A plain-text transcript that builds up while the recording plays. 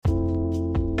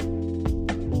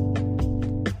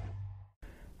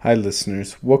Hi,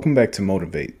 listeners. Welcome back to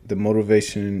Motivate, the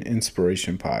Motivation and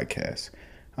Inspiration Podcast.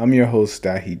 I'm your host,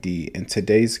 Dahi D, and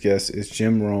today's guest is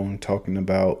Jim Rohn talking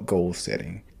about goal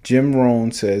setting. Jim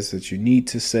Rohn says that you need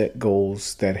to set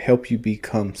goals that help you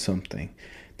become something,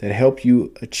 that help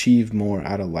you achieve more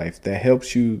out of life, that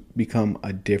helps you become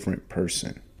a different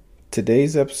person.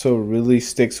 Today's episode really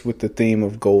sticks with the theme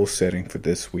of goal setting for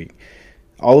this week.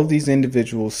 All of these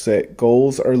individuals set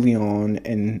goals early on,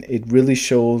 and it really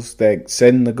shows that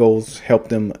setting the goals helped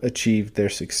them achieve their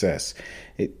success.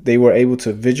 They were able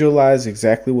to visualize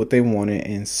exactly what they wanted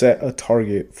and set a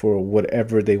target for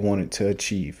whatever they wanted to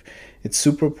achieve. It's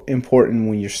super important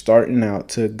when you're starting out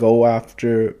to go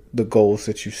after the goals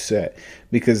that you set,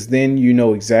 because then you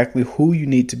know exactly who you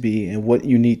need to be and what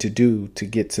you need to do to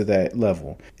get to that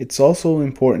level. It's also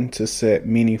important to set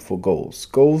meaningful goals,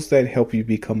 goals that help you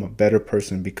become a better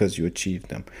person because you achieved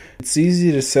them. It's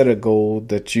easy to set a goal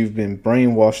that you've been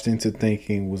brainwashed into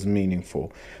thinking was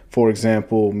meaningful. For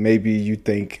example, maybe you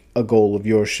think a goal of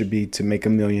yours should be to make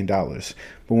 $1 million. But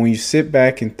when you sit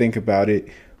back and think about it,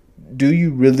 do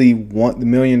you really want the $1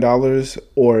 million,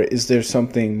 or is there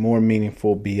something more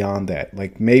meaningful beyond that?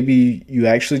 Like maybe you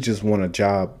actually just want a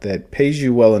job that pays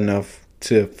you well enough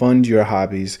to fund your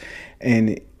hobbies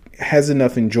and has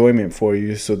enough enjoyment for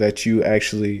you so that you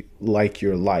actually like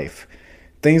your life.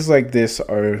 Things like this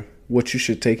are what you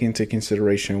should take into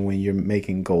consideration when you're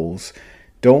making goals.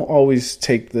 Don't always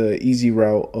take the easy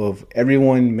route of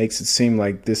everyone makes it seem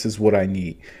like this is what I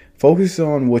need. Focus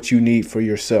on what you need for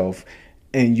yourself,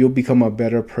 and you'll become a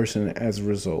better person as a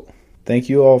result. Thank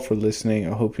you all for listening.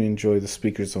 I hope you enjoy the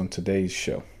speakers on today's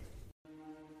show.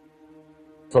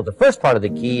 So the first part of the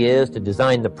key is to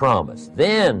design the promise.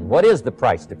 Then, what is the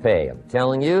price to pay? I'm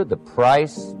telling you, the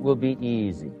price will be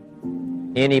easy.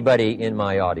 Anybody in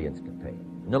my audience can pay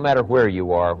it, no matter where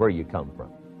you are, where you come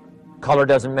from. Color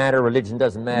doesn't matter, religion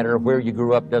doesn't matter, where you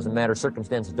grew up doesn't matter,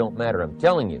 circumstances don't matter. I'm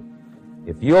telling you,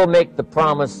 if you'll make the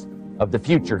promise of the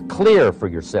future clear for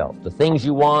yourself, the things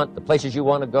you want, the places you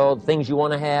want to go, the things you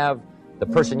want to have, the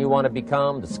person you want to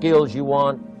become, the skills you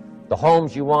want, the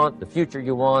homes you want, the future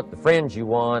you want, the friends you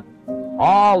want,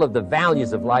 all of the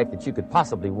values of life that you could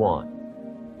possibly want.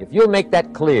 If you'll make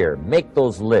that clear, make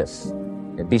those lists,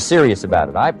 and be serious about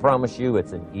it, I promise you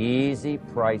it's an easy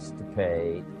price to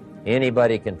pay.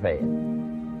 Anybody can pay it.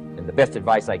 And the best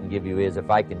advice I can give you is, if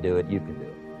I can do it, you can do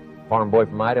it. Farm boy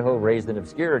from Idaho, raised in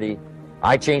obscurity,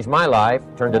 I changed my life,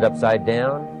 turned it upside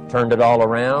down, turned it all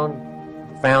around,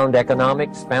 found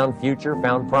economics, found future,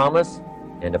 found promise,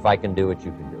 and if I can do it,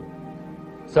 you can do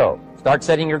it. So, start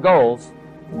setting your goals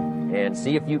and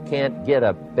see if you can't get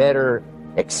a better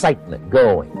excitement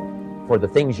going for the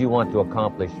things you want to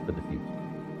accomplish for the future.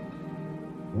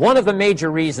 One of the major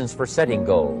reasons for setting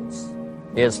goals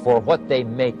is for what they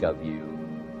make of you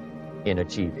in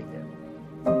achieving them.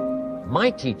 My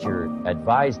teacher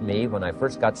advised me when I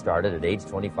first got started at age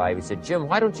 25, he said, Jim,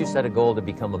 why don't you set a goal to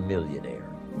become a millionaire?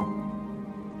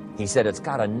 He said, it's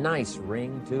got a nice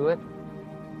ring to it,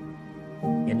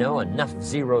 you know, enough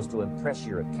zeros to impress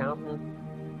your accountant.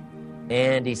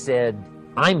 And he said,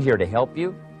 I'm here to help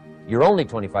you. You're only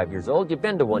 25 years old. You've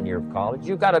been to 1 year of college.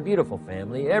 You've got a beautiful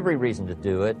family, every reason to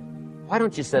do it. Why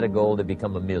don't you set a goal to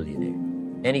become a millionaire?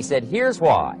 And he said, here's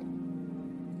why.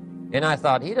 And I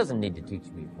thought, he doesn't need to teach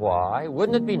me why.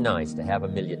 Wouldn't it be nice to have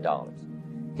 $1 million?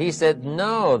 He said,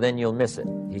 no, then you'll miss it.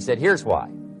 He said, here's why.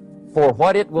 For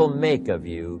what it will make of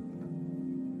you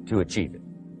to achieve it.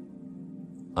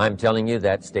 I'm telling you,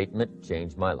 that statement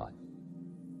changed my life.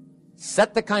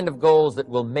 Set the kind of goals that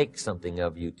will make something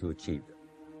of you to achieve them.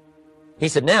 He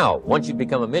said, now, once you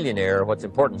become a millionaire, what's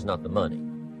important is not the money.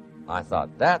 I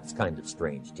thought, that's kind of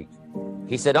strange teaching.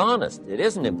 He said, honest, it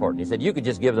isn't important. He said, you could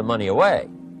just give the money away.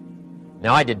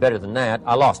 Now, I did better than that.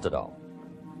 I lost it all.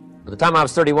 By the time I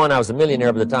was 31, I was a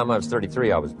millionaire. By the time I was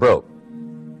 33, I was broke.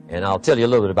 And I'll tell you a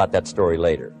little bit about that story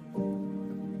later.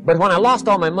 But when I lost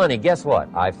all my money, guess what?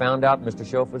 I found out Mr.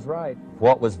 Schoaf was right.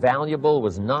 What was valuable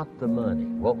was not the money.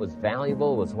 What was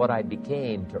valuable was what I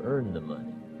became to earn the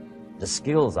money. The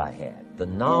skills I had, the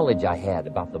knowledge I had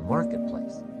about the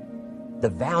marketplace, the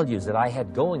values that I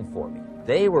had going for me.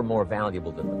 They were more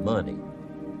valuable than the money.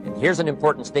 And here's an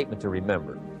important statement to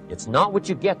remember. It's not what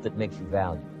you get that makes you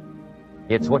valuable.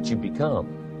 It's what you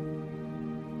become.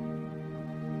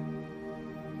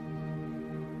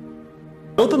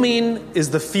 Dopamine is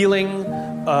the feeling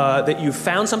that you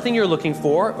found something you're looking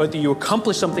for, or that you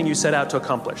accomplished something you set out to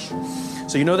accomplish.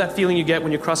 So you know that feeling you get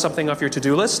when you cross something off your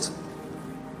to-do list?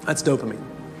 That's dopamine.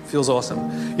 Feels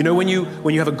awesome. You know when you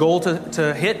have a goal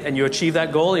to hit and you achieve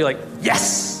that goal, you're like,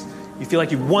 yes! You feel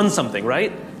like you've won something,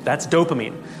 right? That's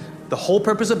dopamine. The whole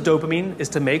purpose of dopamine is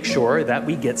to make sure that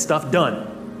we get stuff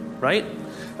done, right?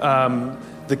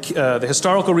 The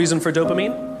historical reason for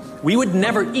dopamine, we would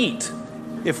never eat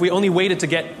if we only waited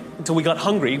until we got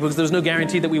hungry, because there's no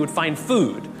guarantee that we would find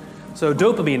food. So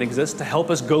dopamine exists to help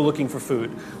us go looking for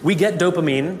food. We get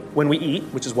dopamine when we eat,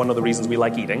 which is one of the reasons we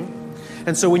like eating.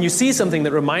 And so when you see something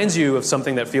that reminds you of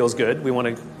something that feels good, we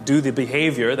want to do the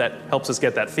behavior that helps us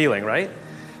get that feeling, right?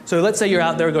 So let's say you're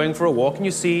out there going for a walk and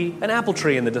you see an apple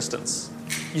tree in the distance.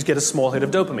 You get a small hit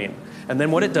of dopamine. And then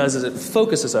what it does is it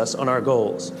focuses us on our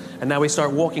goals. And now we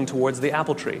start walking towards the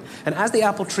apple tree. And as the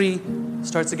apple tree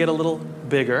starts to get a little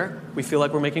bigger, we feel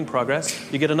like we're making progress.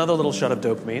 You get another little shot of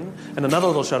dopamine and another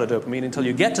little shot of dopamine until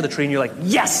you get to the tree and you're like,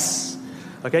 yes!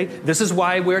 Okay? This is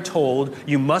why we're told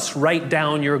you must write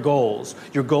down your goals.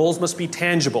 Your goals must be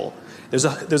tangible. There's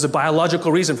a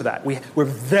biological reason for that. We're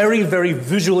very, very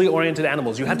visually oriented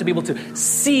animals. You have to be able to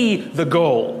see the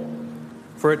goal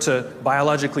for it to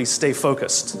biologically stay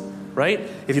focused, right?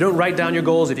 If you don't write down your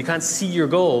goals, if you can't see your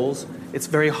goals, it's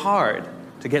very hard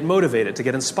to get motivated, to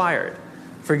get inspired.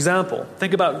 For example,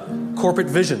 think about corporate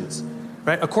visions,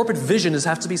 right? A corporate vision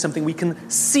has to be something we can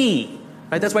see,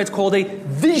 right? That's why it's called a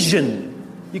vision.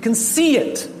 You can see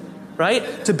it,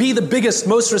 right? To be the biggest,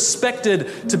 most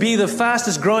respected, to be the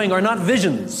fastest growing are not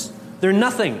visions. They're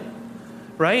nothing,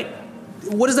 right?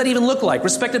 What does that even look like?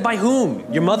 Respected by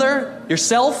whom? Your mother?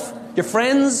 Yourself? Your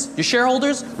friends? Your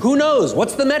shareholders? Who knows?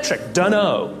 What's the metric?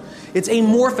 Dunno. It's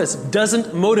amorphous,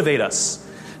 doesn't motivate us.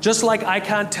 Just like I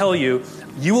can't tell you,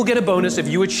 you will get a bonus if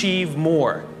you achieve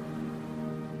more.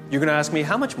 You're going to ask me,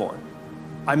 how much more?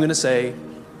 I'm going to say,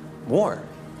 more.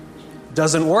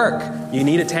 Doesn't work. You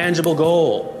need a tangible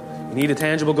goal. You need a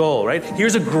tangible goal, right?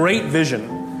 Here's a great vision.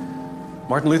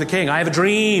 Martin Luther King, I have a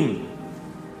dream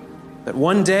that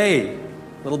one day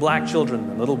little black children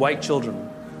and little white children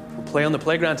will play on the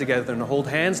playground together and hold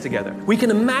hands together. We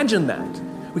can imagine that.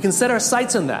 We can set our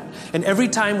sights on that. And every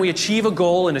time we achieve a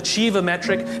goal and achieve a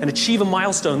metric and achieve a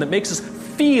milestone that makes us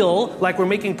feel like we're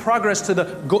making progress to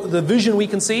the vision we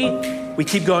can see, we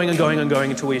keep going and going and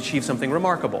going until we achieve something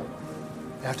remarkable.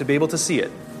 You have to be able to see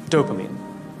it. Dopamine.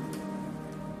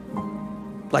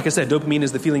 Like I said, dopamine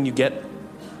is the feeling you get.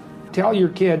 Tell your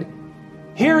kid,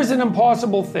 here's an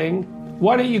impossible thing.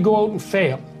 Why don't you go out and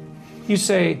fail? You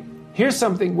say, here's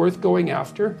something worth going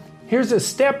after. Here's a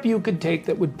step you could take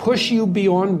that would push you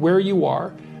beyond where you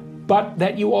are, but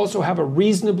that you also have a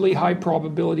reasonably high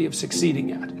probability of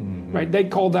succeeding at. Right? They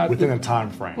call that within a time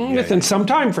frame. Within some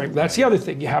time frame. That's the other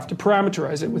thing. You have to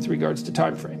parameterize it with regards to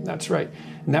time frame. That's right.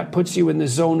 And that puts you in the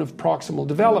zone of proximal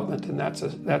development. And that's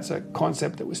a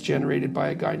concept that was generated by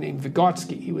a guy named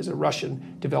Vygotsky. He was a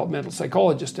Russian developmental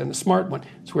psychologist and a smart one.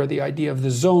 It's where the idea of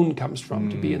the zone comes from,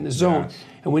 to be in the zone. Yes.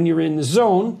 And when you're in the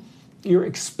zone, you're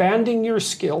expanding your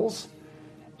skills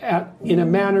in a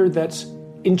manner that's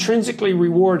intrinsically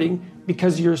rewarding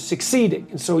because you're succeeding.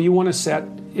 And so you want to set,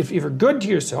 if you're good to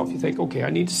yourself, you think, okay,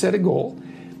 I need to set a goal,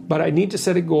 but I need to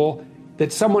set a goal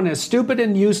that someone as stupid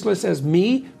and useless as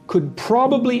me could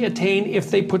probably attain if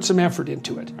they put some effort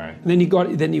into it. Right.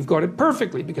 And then you've got it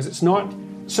perfectly, because it's not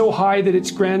so high that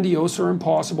it's grandiose or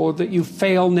impossible that you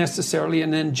fail necessarily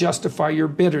and then justify your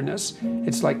bitterness.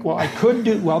 It's like, well, I could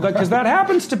do well, because that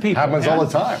happens to people. Happens all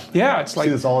the time. Yeah, it's like,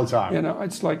 see this all the time. You know,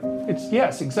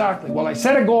 yes, exactly. Well, I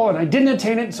set a goal and I didn't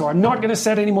attain it, so I'm not going to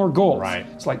set any more goals. Right.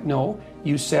 It's like, no,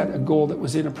 you set a goal that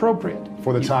was inappropriate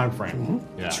for the time frame.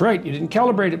 Mm-hmm. Yeah. That's right. You didn't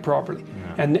calibrate it properly,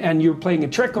 and you're playing a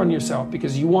trick on yourself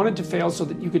because you wanted to fail so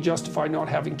that you could justify not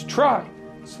having to try.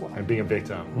 And being a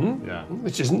victim,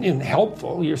 which isn't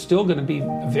helpful. You're still going to be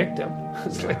a victim.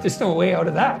 It's like there's no way out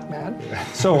of that, man. Yeah.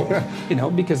 So,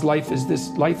 because life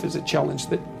is a challenge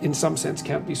that, in some sense,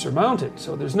 can't be surmounted.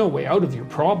 So there's no way out of your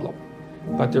problem,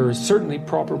 but there are certainly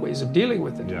proper ways of dealing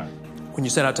with it. Yeah. When you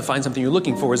set out to find something you're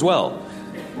looking for as well,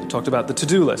 you talked about the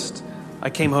to-do list. I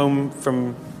came home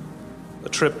from a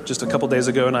trip just a couple days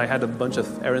ago, and I had a bunch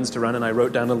of errands to run, and I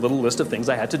wrote down a little list of things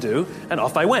I had to do, and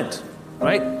off I went.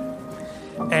 Right.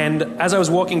 And as I was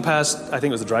walking past, I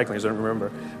think it was the dry cleaners, I don't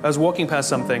remember. I was walking past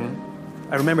something,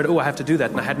 I remembered, I have to do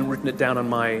that, and I hadn't written down on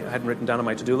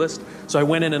my to-do list. So I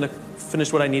went in and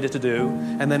finished what I needed to do,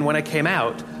 and then when I came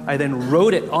out, I then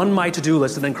wrote it on my to-do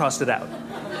list and then crossed it out.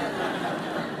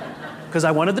 Because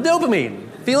I wanted the dopamine.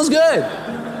 Feels good.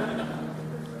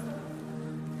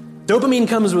 Dopamine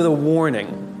comes with a warning.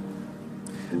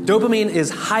 Dopamine is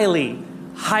highly,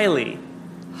 highly,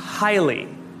 highly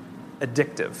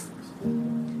addictive.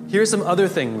 Here are some other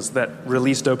things that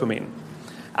release dopamine.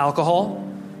 Alcohol,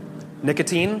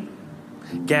 nicotine,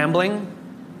 gambling,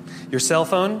 your cell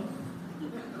phone.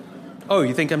 Oh,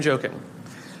 you think I'm joking?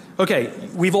 Okay,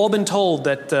 we've all been told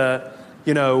that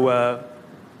You know,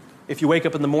 if you wake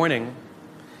up in the morning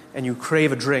and you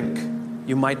crave a drink,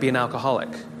 you might be an alcoholic.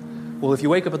 Well, if you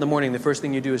wake up in the morning, the first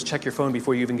thing you do is check your phone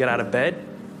before you even get out of bed,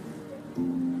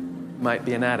 you might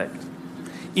be an addict.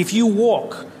 If you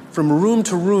walk from room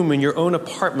to room in your own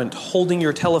apartment holding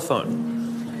your telephone,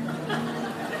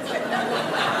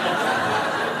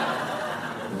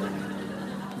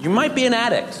 you might be an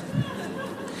addict.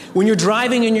 When you're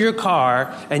driving in your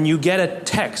car and you get a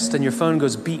text and your phone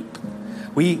goes beep.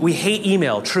 We hate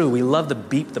email, true. We love the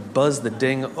beep, the buzz, the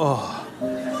ding. Oh.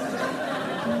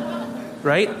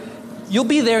 Right? You'll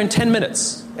be there in 10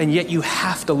 minutes, and yet you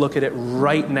have to look at it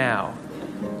right now.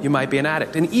 You might be an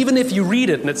addict. And even if you read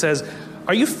it and it says,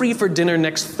 are you free for dinner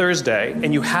next Thursday?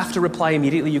 And you have to reply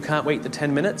immediately, you can't wait the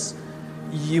 10 minutes.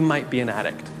 You might be an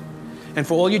addict. And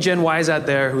for all you Gen Ys out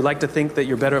there who like to think that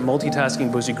you're better at multitasking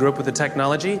because you grew up with the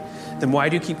technology, then why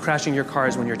do you keep crashing your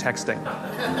cars when you're texting?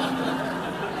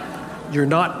 You're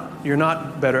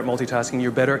not better at multitasking,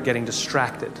 you're better at getting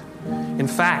distracted. In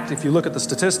fact, if you look at the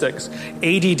statistics,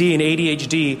 ADD and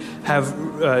ADHD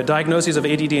have, diagnoses of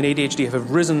ADD and ADHD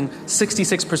have risen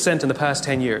 66% in the past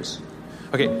 10 years.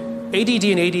 Okay, ADD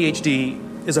and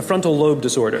ADHD is a frontal lobe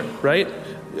disorder, right?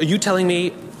 Are you telling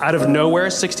me out of nowhere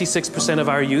 66% of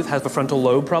our youth have a frontal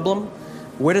lobe problem?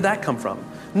 Where did that come from?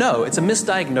 No, it's a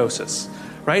misdiagnosis,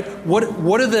 right? What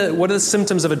are the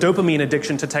symptoms of a dopamine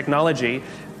addiction to technology?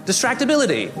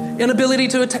 Distractibility, inability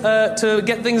to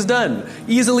get things done,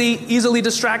 easily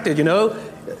distracted, you know,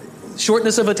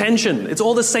 shortness of attention. It's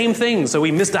all the same thing, so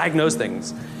we misdiagnose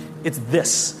things. It's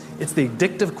the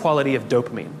addictive quality of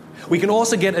dopamine. We can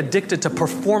also get addicted to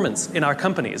performance in our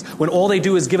companies when all they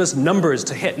do is give us numbers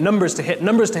to hit, and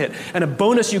a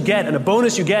bonus you get, and a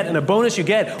bonus you get, and a bonus you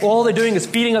get. All they're doing is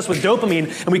feeding us with dopamine,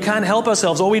 and we can't help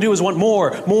ourselves. All we do is want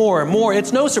more.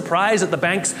 It's no surprise that the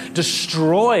banks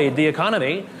destroyed the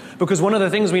economy, because one of the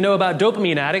things we know about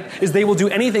dopamine addict is they will do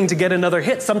anything to get another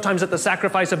hit, sometimes at the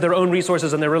sacrifice of their own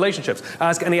resources and their relationships.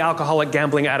 Ask any alcoholic,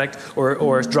 gambling addict,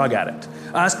 or drug addict.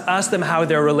 Ask them how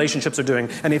their relationships are doing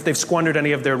and if they've squandered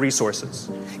any of their resources.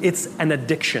 It's an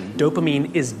addiction.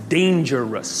 Dopamine is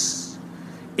dangerous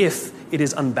if it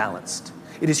is unbalanced.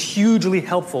 It is hugely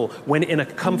helpful when in a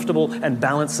comfortable and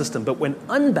balanced system, but when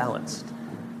unbalanced,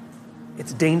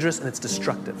 it's dangerous and it's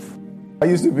destructive. I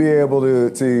used to be able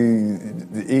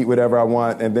to eat whatever I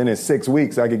want, and then in 6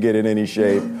 weeks I could get in any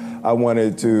shape I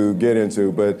wanted to get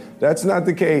into. But that's not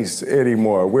the case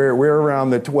anymore. We're around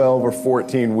the 12 or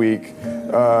 14 week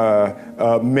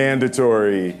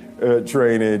mandatory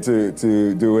training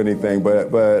to do anything.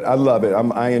 But I love it.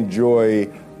 I enjoy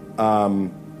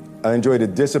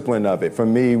the discipline of it. For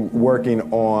me,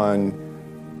 working on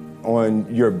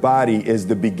your body is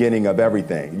the beginning of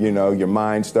everything. You know, your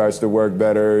mind starts to work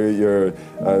better, you're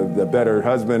a better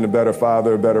husband, a better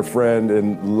father, a better friend,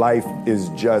 and life is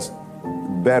just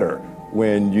better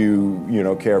when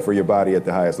you care for your body at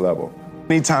the highest level.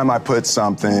 Anytime I put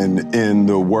something in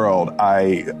the world,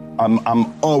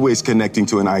 I'm always connecting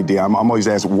to an idea. I'm always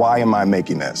asked, why am I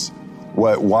making this?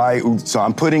 Why? So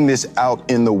I'm putting this out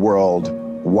in the world.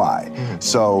 Why?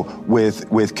 So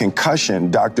with concussion,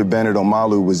 Dr. Bennett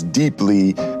Omalu was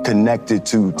deeply connected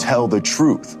to tell the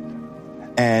truth.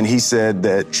 And he said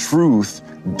that truth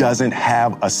doesn't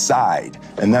have a side.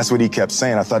 And that's what he kept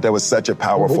saying. I thought that was such a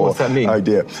powerful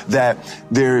idea. That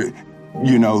there,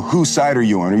 whose side are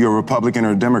you on? Are you a Republican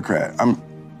or a Democrat? I'm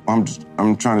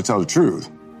trying to tell the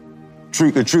truth.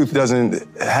 The truth doesn't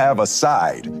have a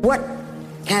side. What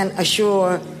can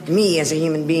assure me as a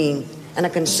human being and a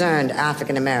concerned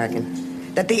African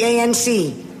American that the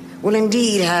ANC will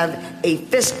indeed have a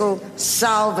fiscal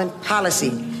solvent policy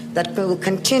that will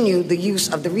continue the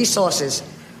use of the resources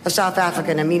of South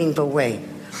Africa in a meaningful way?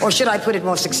 Or should I put it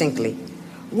more succinctly,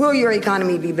 will your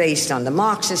economy be based on the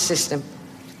Marxist system,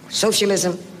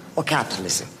 socialism, or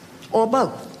capitalism, or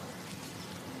both?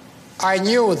 I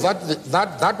knew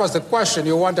that was the question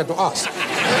you wanted to ask.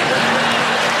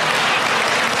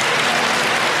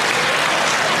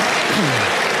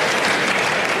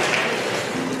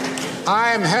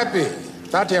 I am happy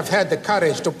that you have had the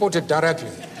courage to put it directly.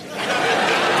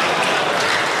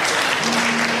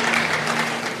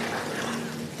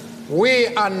 We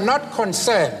are not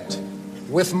concerned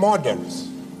with models.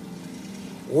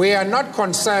 We are not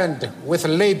concerned with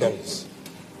labels.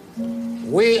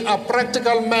 We are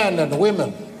practical men and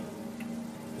women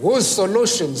whose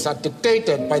solutions are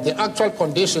dictated by the actual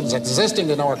conditions existing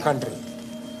in our country.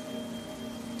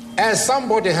 As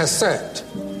somebody has said,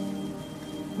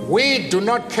 we do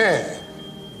not care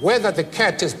whether the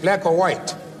cat is black or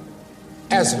white,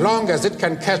 as long as it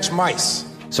can catch mice.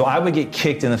 So I would get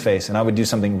kicked in the face and I would do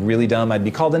something really dumb. I'd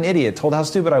be called an idiot, told how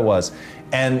stupid I was.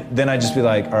 And then I'd just be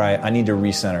like, all right, I need to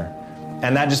recenter.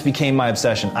 And that just became my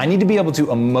obsession. I need to be able to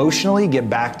emotionally get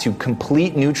back to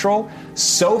complete neutral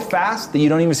so fast that you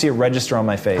don't even see it register on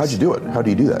my face. How'd you do it? How do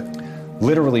you do that?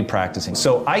 Literally practicing.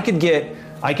 So I could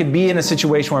be in a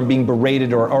situation where I'm being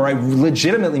berated or I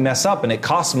legitimately mess up and it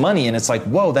costs money and it's like,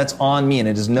 whoa, that's on me and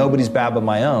it is nobody's bad but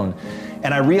my own.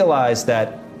 And I realized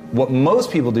that what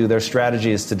most people do, their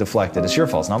strategy is to deflect it. It's your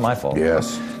fault, it's not my fault.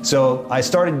 Yes. So I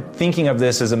started thinking of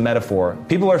this as a metaphor.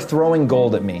 People are throwing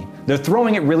gold at me. They're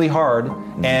throwing it really hard,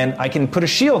 and I can put a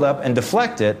shield up and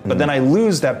deflect it, but then I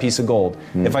lose that piece of gold.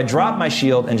 If I drop my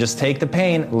shield and just take the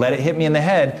pain, let it hit me in the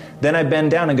head, then I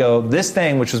bend down and go, this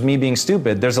thing, which was me being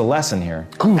stupid, there's a lesson here.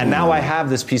 And now I have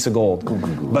this piece of gold.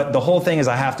 But the whole thing is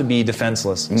I have to be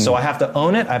defenseless. So I have to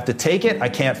own it, I have to take it, I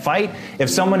can't fight. If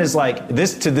someone is like,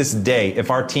 to this day,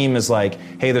 if our team is like,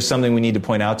 hey, there's something we need to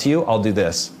point out to you, I'll do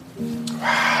this.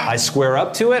 I square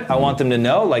up to it. I want them to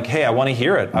know, like, hey, I want to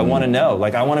hear it. I want to know.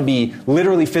 Like, I want to be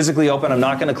literally physically open. I'm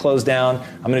not going to close down.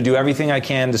 I'm going to do everything I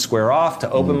can to square off,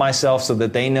 to open myself so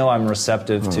that they know I'm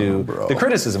receptive to the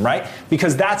criticism, right?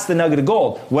 Because that's the nugget of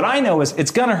gold. What I know is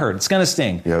it's going to hurt. It's going to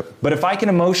sting. Yep. But if I can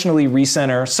emotionally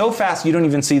recenter so fast you don't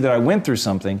even see that I went through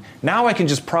something, now I can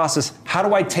just process, how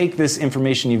do I take this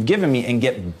information you've given me and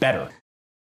get better?